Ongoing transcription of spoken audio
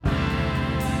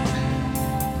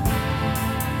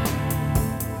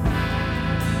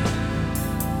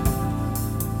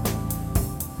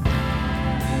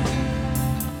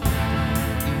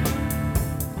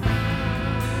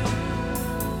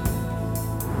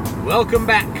Welcome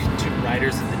back to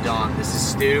Riders of the Dawn. This is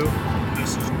Stu.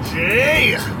 This is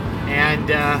Jay. And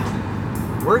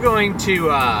we're going to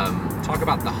talk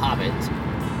about The Hobbit,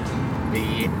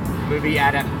 the movie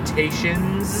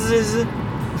adaptations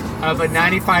of a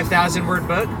 95,000 word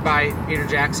book by Peter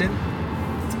Jackson.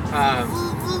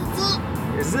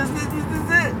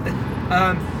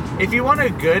 If you want a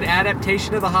good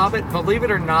adaptation of The Hobbit, believe it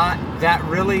or not, that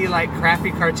really crappy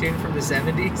cartoon from the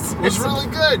 70s was really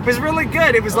good. It was really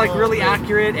good. It was really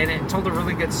accurate, and it told a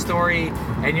really good story.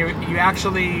 And it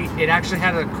actually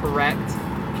had a correct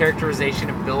characterization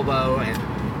of Bilbo,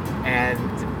 and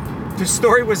the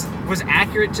story was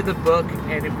accurate to the book,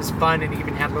 and it was fun, and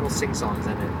even had little sing-songs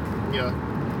in it. Yeah.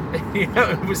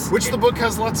 The book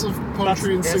has lots of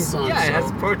poetry and sing-songs. Yeah, it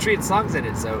has poetry and songs in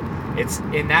it, so it's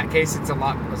in that case it's a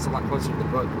lot closer to the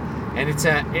book, and it's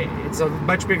a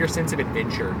much bigger sense of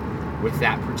adventure with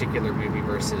that particular movie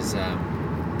versus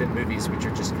the movies, which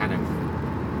are just kind of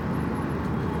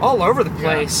all over the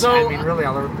place. Yeah. So, really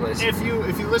all over the place. If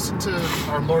you listen to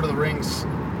our Lord of the Rings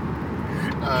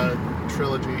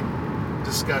trilogy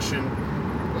discussion,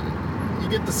 you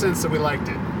get the sense that we liked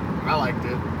it. I liked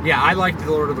it. Yeah, I liked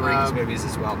the Lord of the Rings movies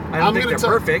as well. I don't think they're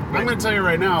perfect. I'm going to tell you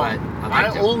right now, I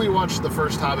liked only watched the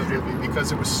first Hobbit movie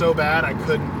because it was so bad I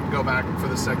couldn't go back for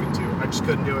the second two. I just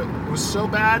couldn't do it. It was so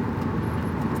bad.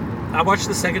 I watched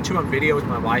the second two on video with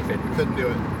my wife, and couldn't do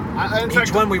it.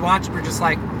 Each one we watched, we're just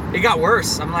like, it got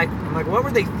worse. I'm like, what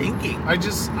were they thinking? I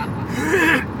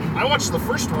watched the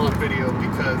first one on video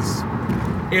because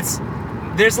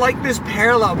there's this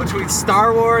parallel between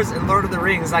Star Wars and Lord of the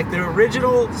Rings. The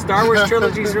original Star Wars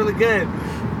trilogy is really good,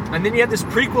 and then you have this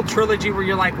prequel trilogy where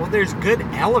you're like, well, there's good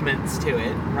elements to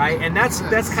it, right? And that's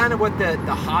kind of what the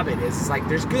Hobbit is. It's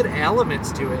there's good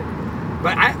elements to it,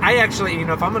 but I actually,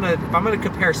 if I'm gonna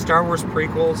compare Star Wars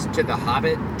prequels to the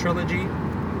Hobbit trilogy,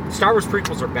 Star Wars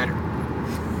prequels are better.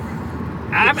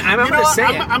 I'm gonna say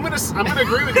it. I'm gonna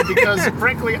agree with you because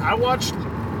frankly, I watched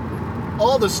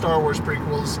all the Star Wars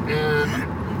prequels, and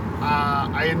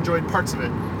I enjoyed parts of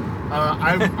it.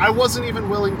 I wasn't even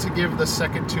willing to give the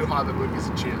second two Hobbit movies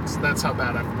a chance. That's how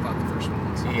bad I thought the first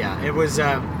one was. Yeah, it was.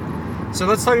 So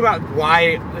let's talk about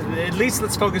why. At least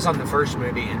let's focus on the first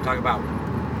movie and talk about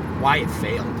why it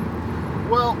failed.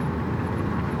 Well,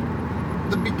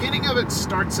 the beginning of it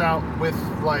starts out with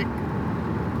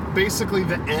basically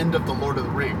the end of the Lord of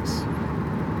the Rings.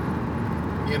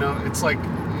 It's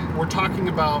we're talking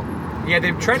about. Yeah,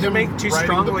 they've tried to make too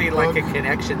strongly a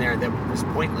connection there that was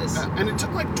pointless. And it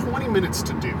took 20 minutes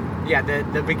to do. Yeah,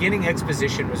 the beginning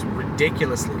exposition was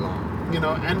ridiculously long.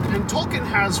 And Tolkien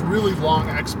has really long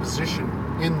exposition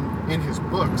in his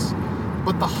books,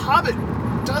 but The Hobbit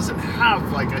doesn't have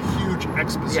a huge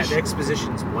exposition. Yeah, the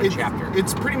exposition's one chapter.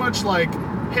 It's pretty much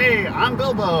hey, I'm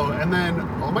Bilbo, and then,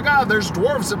 oh my god, there's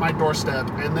dwarves at my doorstep,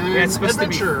 and then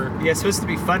adventure. It's supposed to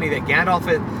be funny that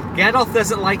Gandalf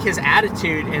doesn't like his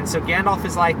attitude, and so Gandalf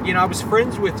is I was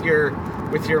friends with your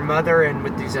mother and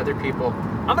with these other people.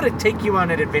 I'm going to take you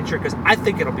on an adventure because I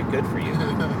think it'll be good for you.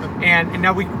 and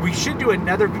now we should do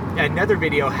another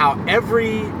video how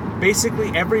basically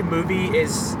every movie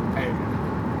is...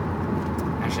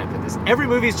 How should I put this? Every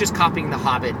movie is just copying The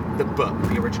Hobbit, the book,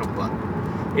 the original book.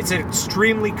 It's an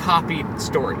extremely copied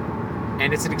story,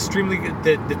 and it's an extremely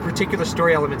the particular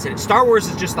story elements in it. Star Wars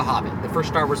is just The Hobbit. The first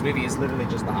Star Wars movie is literally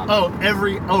just The Hobbit.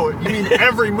 You mean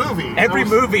every movie? Every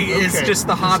movie is just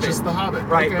The Hobbit. It's just The Hobbit,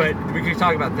 right? Okay. But we can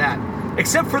talk about that,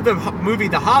 except for the movie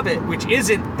The Hobbit, which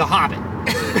isn't The Hobbit.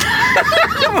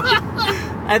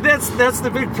 And that's the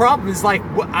big problem. Is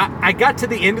I got to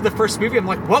the end of the first movie. I'm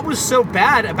like, what was so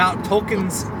bad about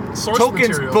Tolkien's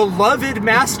beloved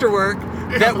masterwork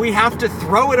that we have to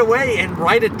throw it away and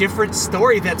write a different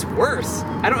story that's worse?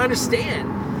 I don't understand.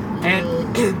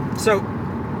 And so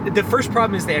the first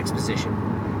problem is the exposition.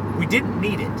 We didn't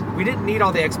need it. We didn't need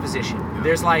all the exposition.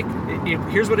 There's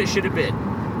here's what it should have been.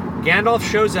 Gandalf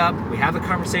shows up. We have a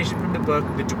conversation from the book.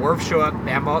 The dwarves show up.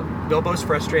 Bilbo's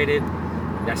frustrated.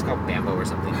 That's called Bambo or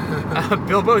something.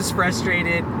 Bilbo's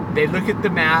frustrated. They look at the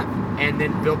map, and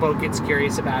then Bilbo gets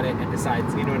curious about it and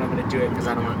decides, I'm going to do it because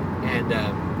I don't want... And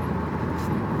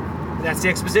that's the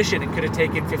exposition. It could have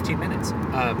taken 15 minutes.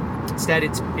 Instead,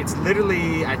 it's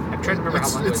literally... I'm trying to remember how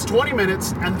long it was. It's 20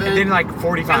 minutes, and then 45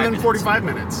 minutes. And then 45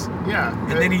 minutes. Yeah.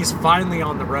 And then he's finally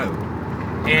on the road.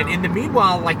 And in the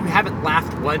meanwhile, you haven't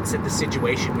laughed once at the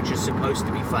situation, which is supposed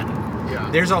to be funny. Yeah.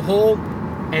 There's a whole...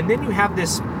 And then you have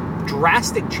this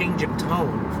drastic change of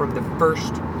tone from the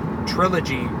first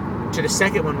trilogy to the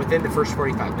second one within the first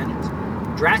 45 minutes.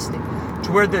 Drastic.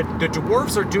 To where the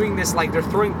dwarves are doing this, they're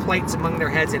throwing plates among their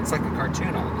heads, and it's like a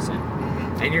cartoon all of a sudden.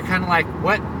 And you're kind of like,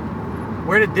 what?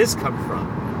 Where did this come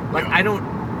from? Like, I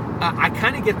don't. I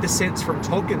kind of get the sense from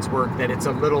Tolkien's work that it's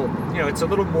a little, it's a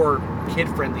little more kid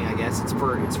friendly. I guess it's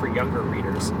for younger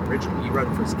readers. Originally, he wrote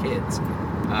it for his kids,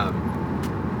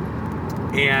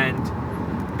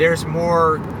 and there's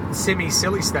more silly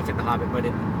stuff in The Hobbit. But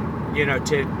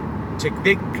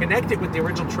they connect it with the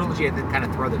original trilogy and then kind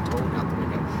of throw the tone out the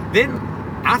window. Then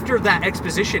after that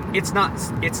exposition, it's not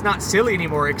silly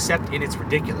anymore, except in its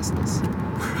ridiculousn's.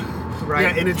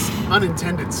 Right? Yeah, in its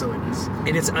unintended silliness.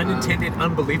 In its unintended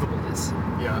unbelievableness.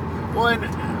 Yeah. Well, and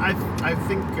I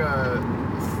think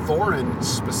Thorin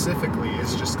specifically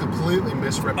is just completely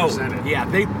misrepresented. Oh, yeah.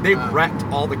 They wrecked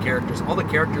all the characters. All the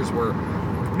characters were...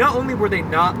 Not only were they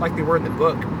not like they were in the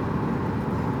book,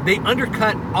 they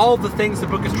undercut all the things the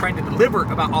book is trying to deliver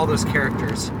about all those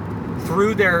characters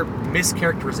through their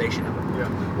mischaracterization of them.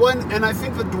 Yeah. Well, and I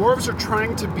think the dwarves are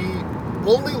trying to be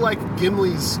only like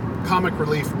Gimli's comic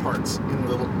relief parts in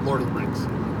the Lord of the Rings,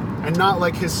 and not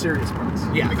like his serious parts.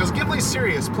 Yeah. Because Gimli's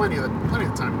serious plenty of the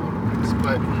time in Lord of the Rings,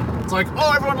 but it's like,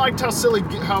 oh, everyone liked how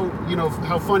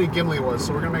funny Gimli was,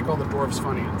 so we're gonna make all the dwarves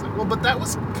funny. It's like, well, but that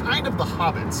was kind of the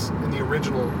hobbits in the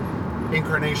original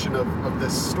incarnation of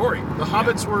this story. The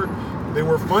hobbits were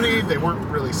funny, they weren't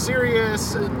really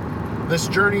serious, and this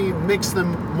journey makes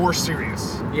them more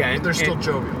serious. Yeah, but they're still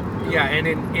jovial. Yeah, and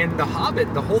in The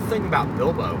Hobbit, the whole thing about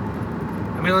Bilbo.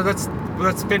 I mean,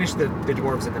 let's finish the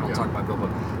dwarves and then I'll talk about Bilbo.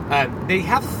 They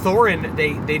have Thorin.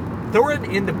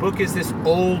 Thorin in the book is this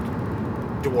old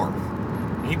dwarf.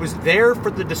 He was there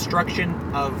for the destruction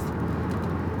of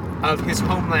his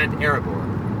homeland,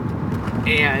 Erebor,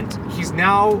 and he's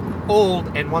now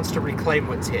old and wants to reclaim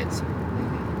what's his.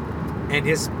 And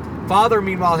his father,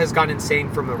 meanwhile, has gone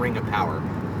insane from the Ring of Power,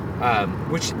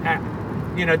 which.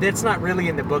 That's not really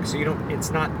in the book, so it's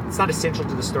not essential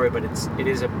to the story, but it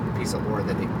is a piece of lore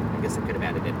that I guess they could have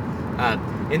added in.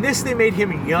 In this, they made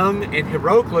him young and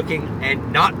heroic looking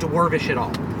and not dwarvish at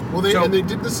all. Well, they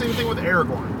did the same thing with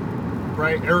Aragorn,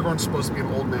 right? Aragorn's supposed to be an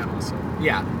old man also.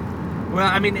 Yeah. Well,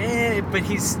 I mean, but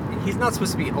he's not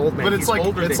supposed to be an old man. But it's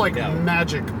he's like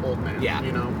magic old man. Yeah.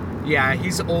 Yeah,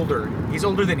 he's older. He's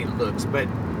older than he looks, but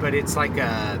it's like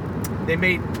they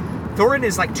made. Thorin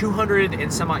is like 200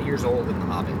 and some odd years old in The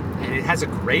Hobbit, and it has a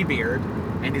gray beard,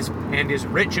 and is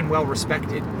rich and well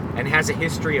respected, and has a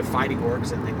history of fighting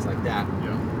orcs and things like that.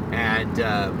 Yeah.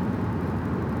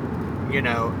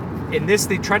 And in this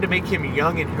they tried to make him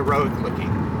young and heroic looking,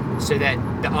 so that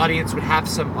the audience would have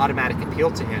some automatic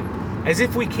appeal to him. As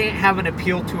if we can't have an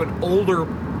appeal to an older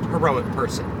heroic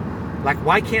person. Like,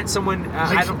 why can't someone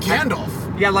Gandalf?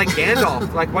 Like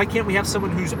Gandalf. Like, why can't we have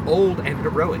someone who's old and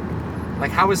heroic?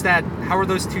 Like, how are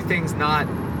those two things not...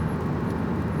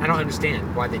 I don't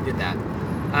understand why they did that.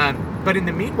 But in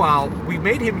the meanwhile, we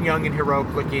made him young and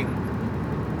heroic looking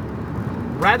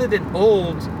rather than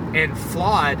old and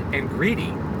flawed and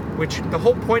greedy, which the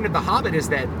whole point of The Hobbit is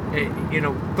that,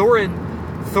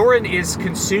 Thorin is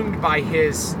consumed by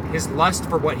his lust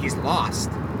for what he's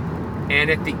lost. And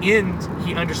at the end,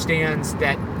 he understands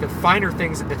that the finer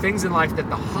things, the things in life that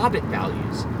the Hobbit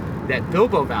values, that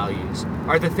Bilbo values,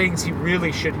 are the things he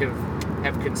really should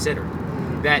have considered.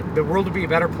 That the world would be a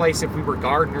better place if we were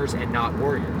gardeners and not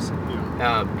warriors.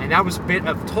 Yeah. And that was a bit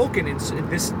of Tolkien, and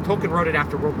Tolkien wrote it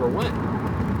after World War I.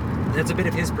 And that's a bit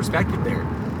of his perspective there.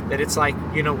 That it's like,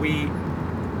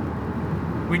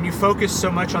 when you focus so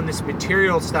much on this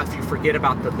material stuff, you forget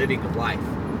about the living of life.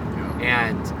 Yeah.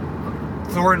 And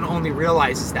Thorin only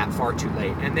realizes that far too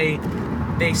late. And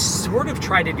they sort of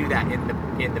try to do that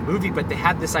in the movie, but they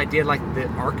have this idea like that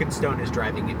Arkenstone is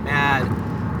driving him mad.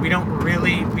 We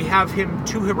have him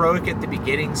too heroic at the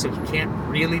beginning, so he can't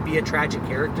really be a tragic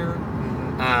character.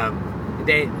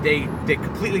 They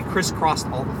completely crisscrossed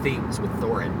all the themes with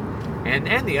Thorin,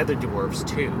 and the other dwarves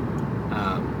too.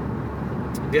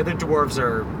 The other dwarves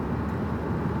are,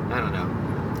 I don't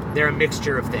know, they're a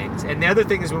mixture of things. And the other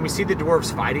thing is when we see the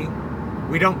dwarves fighting,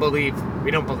 we don't believe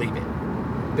it.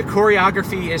 The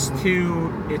choreography is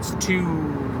It's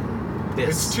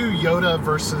too Yoda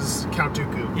versus Count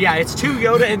Dooku. Yeah, it's too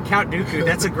Yoda and Count Dooku.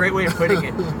 That's a great way of putting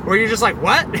it. Where you're just like,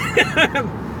 what?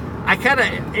 I kind of,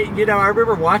 I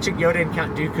remember watching Yoda and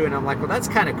Count Dooku, and I'm like, well, that's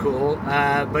kind of cool,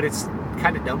 but it's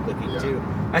kind of dumb looking too.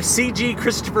 A CG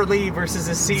Christopher Lee versus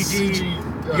a CG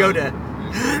Yoda.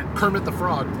 Kermit the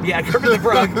Frog. Yeah, Kermit the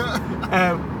Frog.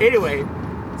 Anyway.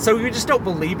 So you just don't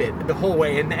believe it the whole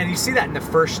way, and you see that in the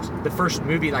first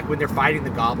movie, like when they're fighting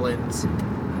the goblins,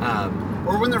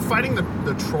 or when they're fighting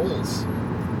the trolls.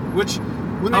 Which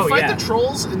when they fight the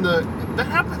trolls that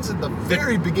happens in the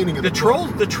very beginning of the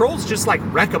book. The trolls just like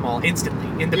wreck them all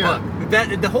instantly in the book.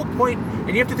 that the whole point, and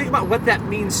you have to think about what that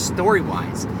means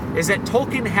story-wise, is that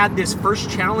Tolkien had this first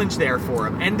challenge there for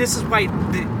him, and this is why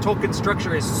the Tolkien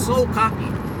structure is so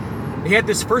cocky. He had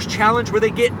this first challenge where they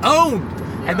get owned,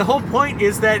 and the whole point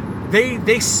is that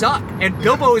they suck, and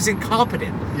Bilbo is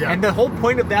incompetent. Yeah. And the whole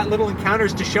point of that little encounter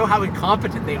is to show how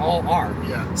incompetent they all are.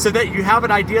 Yeah. So that you have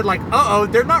an idea like,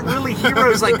 they're not really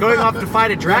heroes like going off to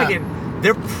fight a dragon. Yeah.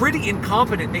 They're pretty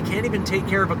incompetent. They can't even take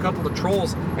care of a couple of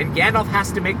trolls, and Gandalf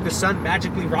has to make the sun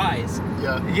magically rise.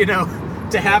 Yeah. You know,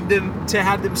 to have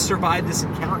them survive this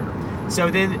encounter. So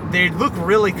then they look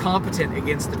really competent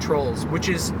against the trolls, which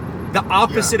is the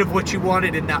opposite of what you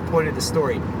wanted in that point of the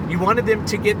story. You wanted them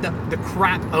to get the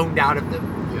crap owned out of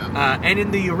them. Yeah. And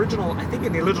in the original, I think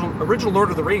in the original Lord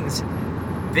of the Rings,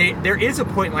 there is a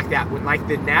point like that when like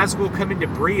the Nazgul come into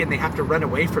Bree and they have to run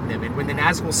away from them, and when the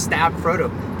Nazgul stab Frodo,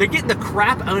 they're getting the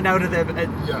crap owned out of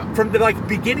them from the like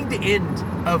beginning to end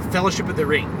of Fellowship of the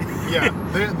Ring. Yeah,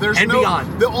 there's and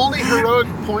beyond. The only heroic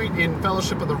point in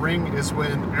Fellowship of the Ring is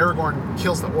when Aragorn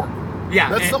kills the orc. Yeah,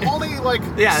 that's the only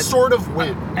sort of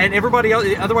win. And everybody else,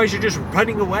 otherwise you're just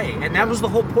running away. And that was the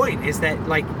whole point, is that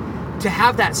like to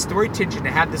have that story tension, to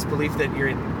have this belief that you're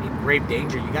in grave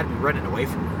danger, you got to be running away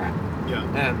from the crap.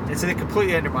 Yeah. And so they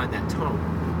completely undermine that tone.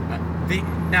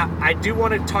 Now I do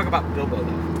want to talk about Bilbo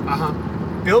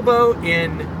though. Bilbo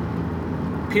in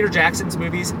Peter Jackson's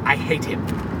movies, I hate him.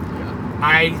 Yeah.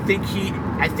 I think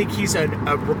he's a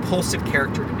repulsive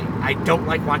character to me. I don't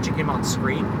like watching him on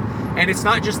screen. And it's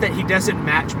not just that he doesn't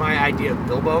match my idea of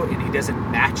Bilbo, and he doesn't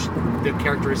match the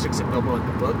characteristics of Bilbo in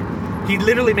the book. He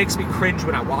literally makes me cringe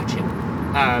when I watch him.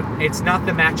 It's not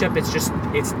the matchup,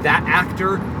 it's that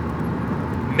actor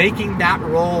making that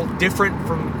role different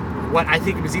from what I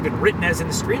think it was even written as in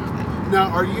the screenplay. Now,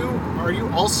 are you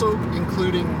also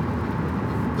including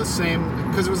the same,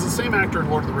 because it was the same actor in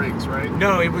Lord of the Rings, right?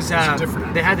 No, it was a different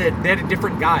actor. They had a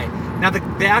different guy. Now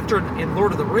the actor in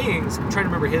Lord of the Rings, I'm trying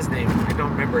to remember his name, I don't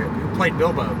remember it, who played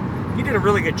Bilbo. He did a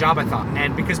really good job, I thought.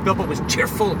 And because Bilbo was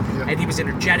cheerful and he was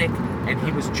energetic and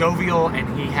he was jovial and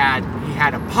he had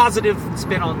a positive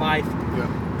spin on life.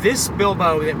 Yeah. This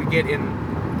Bilbo that we get in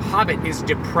Hobbit is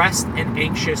depressed and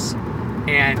anxious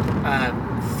and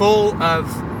full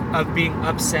of being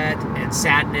upset and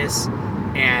sadness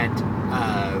and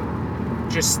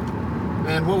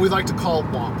and what we like to call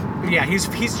womp. Yeah, he's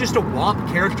just a womp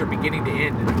character beginning to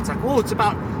end, and it's like, it's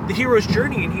about the hero's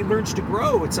journey, and he learns to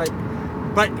grow. It's like,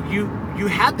 but you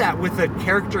had that with a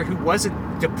character who wasn't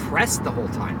depressed the whole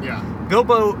time. Yeah,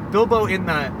 Bilbo in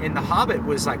the Hobbit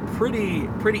was like pretty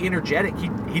energetic.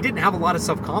 He didn't have a lot of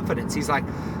self-confidence. He's like,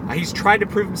 he's trying to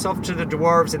prove himself to the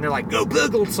dwarves, and they're like, go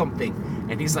burgle something.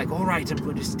 And he's like, all right, I'm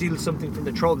going to steal something from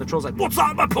the troll. And the troll's like, what's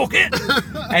that in my pocket?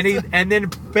 and then,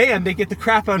 bam, they get the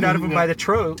crap out of him by the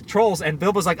trolls. And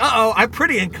Bilbo's like, I'm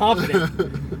pretty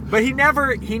incompetent. But he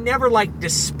never like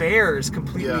despairs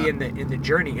completely in the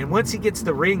journey. And once he gets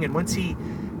the ring, and once he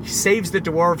saves the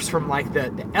dwarves from like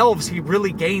the elves, he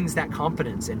really gains that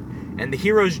confidence. And the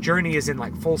hero's journey is in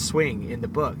like full swing in the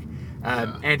book.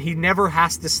 And he never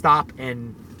has to stop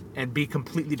and be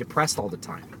completely depressed all the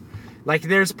time. Like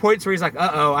there's points where he's like,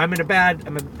 I'm in a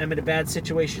bad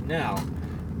situation now,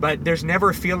 but there's never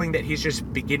a feeling that he's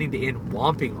just beginning to end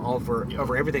womping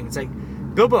over everything. It's like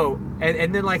Bilbo,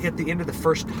 and then like at the end of the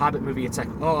first Hobbit movie, it's like,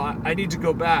 I need to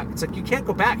go back. It's like, you can't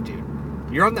go back, dude.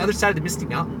 You're on the other side of the Misty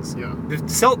Mountains. Yeah.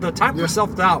 The time for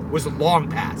self-doubt was long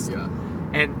past. Yeah.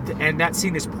 And that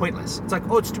scene is pointless. It's like,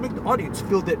 it's to make the audience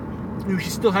feel that he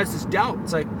still has this doubt.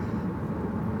 It's like,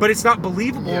 but it's not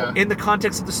believable in the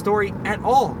context of the story at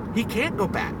all. He can't go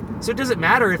back. So it doesn't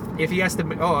matter if he has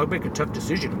to, I'll make a tough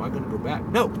decision. Am I going to go back?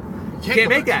 No. You can't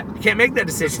make that. You can't make that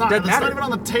decision. It doesn't matter. It's not even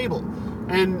on the table.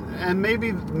 And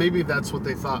maybe that's what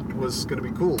they thought was going to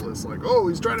be cool. Is like,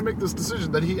 he's trying to make this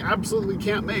decision that he absolutely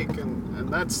can't make.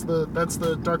 And that's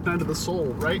the Dark Night of the Soul,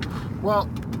 right? Well,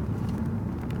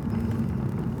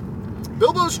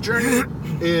 Bilbo's journey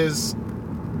is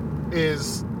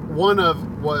one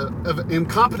of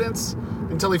incompetence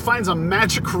until he finds a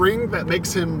magic ring that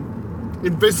makes him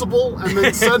invisible, and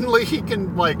then suddenly he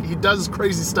can he does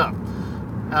crazy stuff.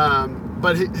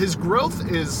 But his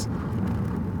growth is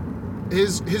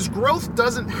his growth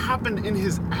doesn't happen in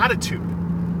his attitude.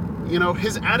 You know,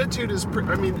 his attitude is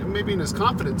maybe in his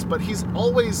confidence, but he's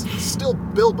always still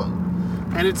Bilbo.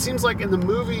 And it seems like in the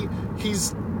movie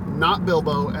he's not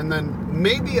Bilbo, and then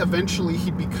maybe eventually he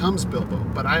becomes Bilbo.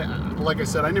 But like I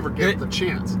said, I never get the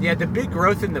chance. Yeah, the big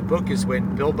growth in the book is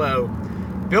when Bilbo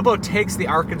takes the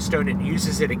Arkenstone and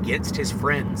uses it against his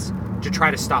friends to try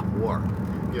to stop war.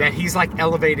 Yeah. That he's like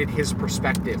elevated his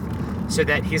perspective, so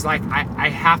that he's like, I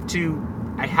have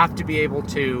to be able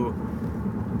to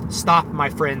stop my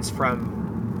friends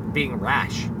from being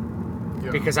rash,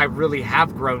 because I really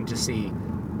have grown to see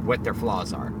what their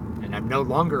flaws are, and I no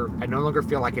longer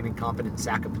feel like an incompetent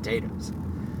sack of potatoes.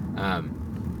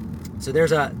 So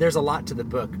there's a lot to the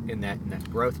book in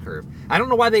that growth curve. I don't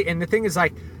know why and the thing is,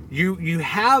 like, you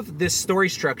have this story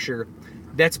structure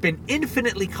that's been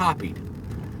infinitely copied,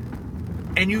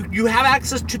 and you have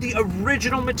access to the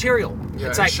original material. Yeah,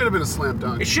 it should have been a slam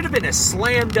dunk. It should have been a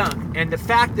slam dunk, and the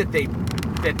fact that they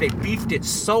beefed it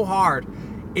so hard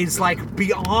is like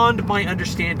beyond my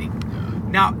understanding.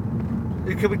 Yeah. Now,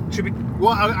 should we?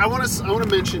 Well, I want to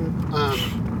mention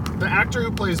the actor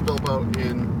who plays Bilbo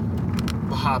in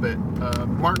The Hobbit,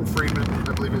 Martin Friedman,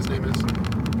 I believe his name is,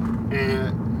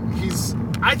 and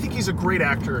I think he's a great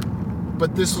actor,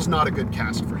 but this was not a good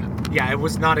cast for him. Yeah, it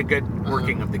was not a good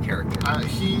working of the character.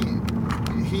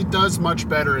 He does much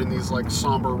better in these like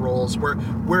somber roles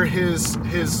where his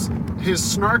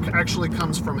snark actually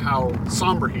comes from how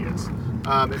somber he is.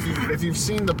 If you've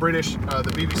seen the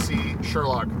BBC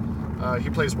Sherlock, he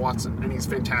plays Watson, and he's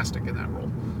fantastic in that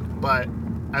role. But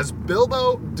as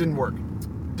Bilbo,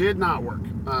 did not work.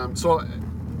 So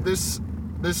this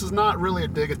is not really a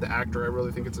dig at the actor. I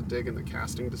really think it's a dig in the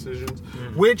casting decisions.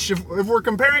 Which, if we're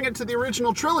comparing it to the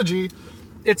original trilogy,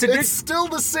 it's still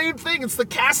the same thing. It's the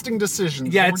casting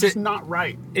decisions. Yeah, it's just not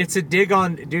right. It's a dig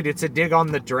on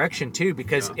the direction too,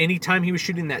 because anytime he was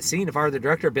shooting that scene, if I were the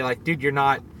director, I'd be like, dude,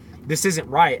 this isn't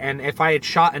right. And if I had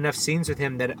shot enough scenes with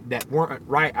him that weren't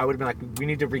right, I would have been like, we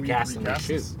need to recast him and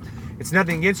shoot. It's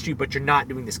nothing against you, but you're not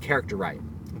doing this character right.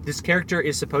 This character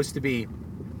is supposed to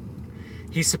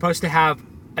he's supposed to have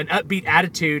an upbeat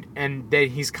attitude, and then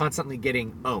he's constantly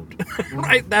getting owned.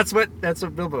 Right? That's what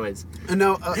Bilbo is. And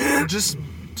now, just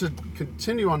to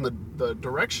continue on the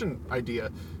direction idea,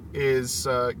 is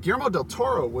Guillermo del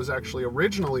Toro was actually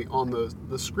originally on the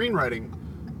screenwriting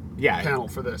panel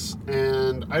for this,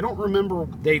 and I don't remember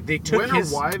they took when or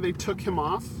why they took him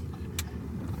off.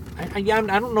 I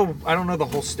don't know the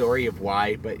whole story of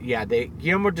why, but yeah,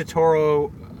 Guillermo del Toro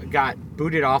got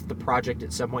booted off the project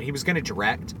at some point. He was going to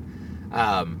direct,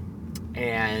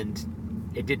 and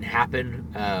it didn't happen.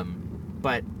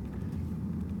 But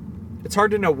it's hard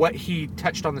to know what he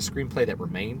touched on the screenplay that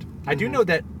remained. I do know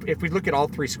that if we look at all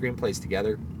three screenplays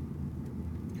together,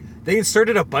 they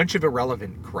inserted a bunch of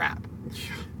irrelevant crap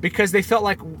because they felt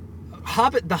like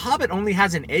The Hobbit only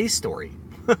has an A story.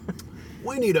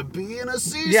 We need a B and a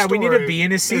C story. Yeah, we need a B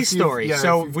and a C story.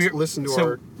 So we listen to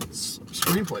our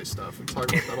screenplay stuff. We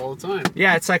talk about that all the time.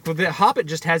 Yeah, it's like, well, The Hobbit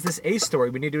just has this A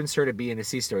story. We need to insert a B and a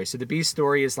C story. So the B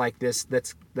story is like this: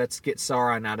 let's get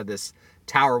Sauron out of this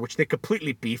tower, which they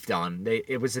completely beefed on.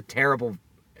 It was a terrible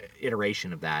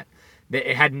iteration of that.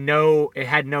 It had no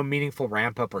meaningful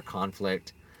ramp up or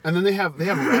conflict. And then they have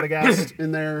Radagast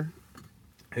in there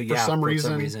for some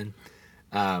reason.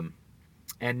 And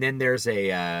then there's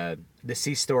the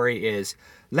C story is,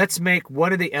 let's make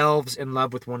one of the elves in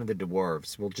love with one of the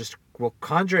dwarves. We'll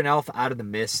conjure an elf out of the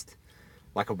mist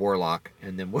like a warlock,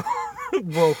 and then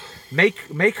we'll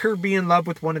make her be in love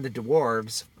with one of the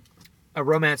dwarves. A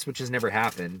romance which has never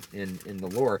happened in the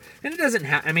lore. And it doesn't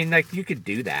I mean, like, you could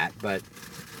do that, but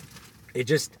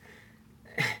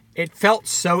it felt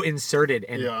so inserted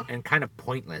and kind of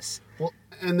pointless. Well,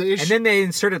 and then they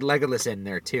inserted Legolas in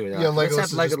there too. Legolas. Let's have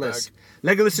Legolas.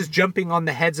 Legolas is jumping on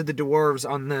the heads of the dwarves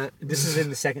this is in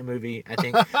the second movie, I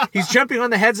think. He's jumping on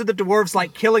the heads of the dwarves,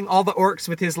 like killing all the orcs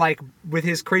with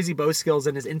his crazy bow skills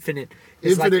and his infinite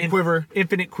quiver.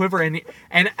 Infinite quiver.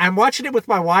 And I'm watching it with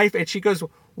my wife, and she goes,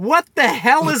 "What the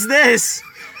hell is this?"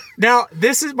 Now,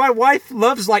 my wife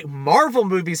loves like Marvel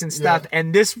movies and stuff,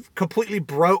 and this completely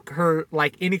broke her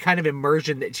like any kind of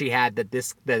immersion that she had that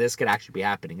this could actually be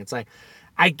happening. It's like,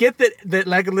 I get that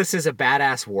Legolas is a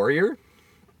badass warrior.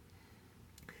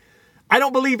 I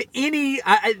don't believe you'd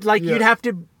have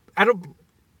to. I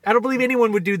don't believe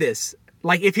anyone would do this.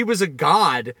 Like, if he was a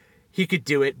god, he could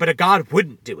do it, but a god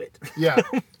wouldn't do it. Yeah.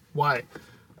 Why?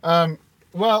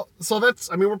 Well, so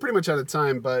we're pretty much out of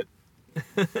time, but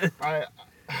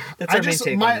That's our main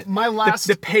take on it. My last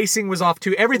the pacing was off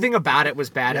too. Everything about it was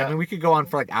bad. Yeah. I mean, we could go on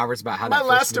for like hours about how. My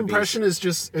last impression is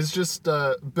just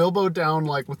Bilbo down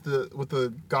like with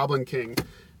the Goblin King,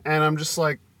 and I'm just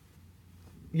like,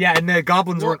 yeah. And the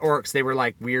goblins weren't orcs; they were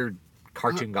like weird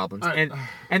cartoon goblins.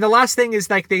 And the last thing is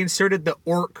like they inserted the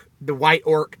white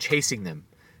orc chasing them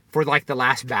for like the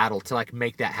last battle to like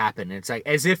make that happen. And it's like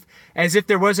as if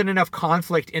there wasn't enough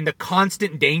conflict in the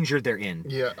constant danger they're in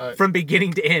from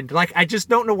beginning to end. Like, I just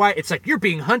don't know why. It's like, you're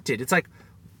being hunted. It's like,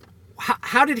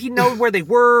 how did he know where they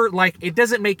were? Like, it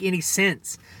doesn't make any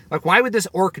sense. Like, why would this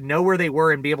orc know where they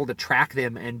were and be able to track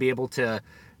them and be able to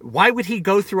Why would he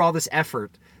go through all this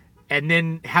effort and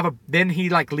then then he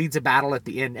like leads a battle at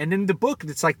the end? And in the book,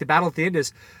 it's like the battle at the end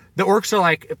is the orcs are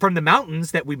like from the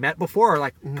mountains that we met before are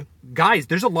like, guys,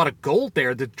 there's a lot of gold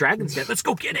there. The dragon's dead. Let's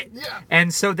go get it. Yeah.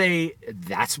 And so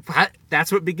that's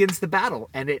what begins the battle.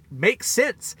 And it makes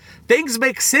sense. Things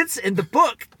make sense in the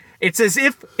book. It's as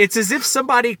if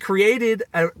somebody created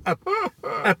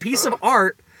a piece of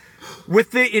art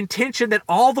with the intention that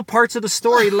all the parts of the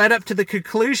story led up to the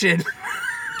conclusion.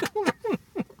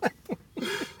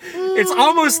 It's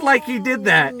almost like he did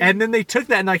that. And then they took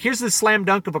that and like, here's the slam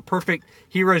dunk of a perfect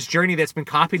hero's journey that's been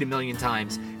copied a million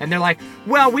times. And they're like,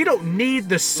 well, we don't need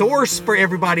the source for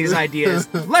everybody's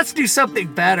ideas. Let's do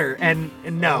something better. And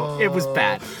no, it was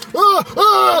bad. All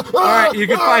right, you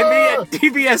can find me at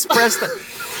DVS Press.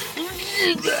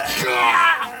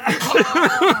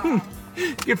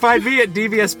 You can find me at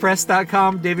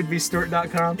dvspress.com,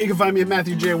 davidvstewart.com. You can find me at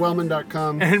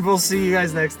matthewjwellman.com. And we'll see you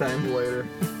guys next time. Later.